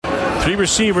Three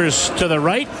receivers to the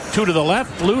right, two to the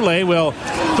left. Lule will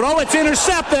throw. It's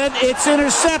intercepted. It's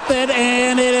intercepted,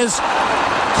 and it is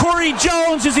Corey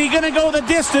Jones. Is he going to go the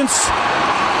distance?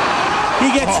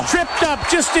 He gets tripped up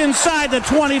just inside the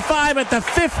 25 at the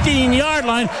 15-yard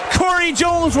line. Corey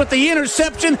Jones with the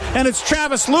interception, and it's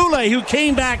Travis Lule who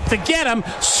came back to get him.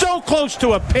 So close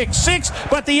to a pick six,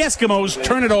 but the Eskimos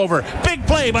turn it over. Big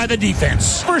play by the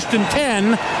defense. 1st and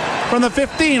 10 from the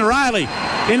 15. Riley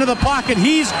into the pocket.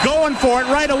 He's going for it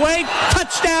right away.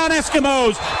 Touchdown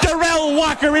Eskimos. Darrell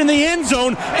Walker in the end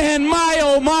zone, and my,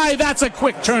 oh my, that's a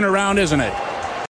quick turnaround, isn't it?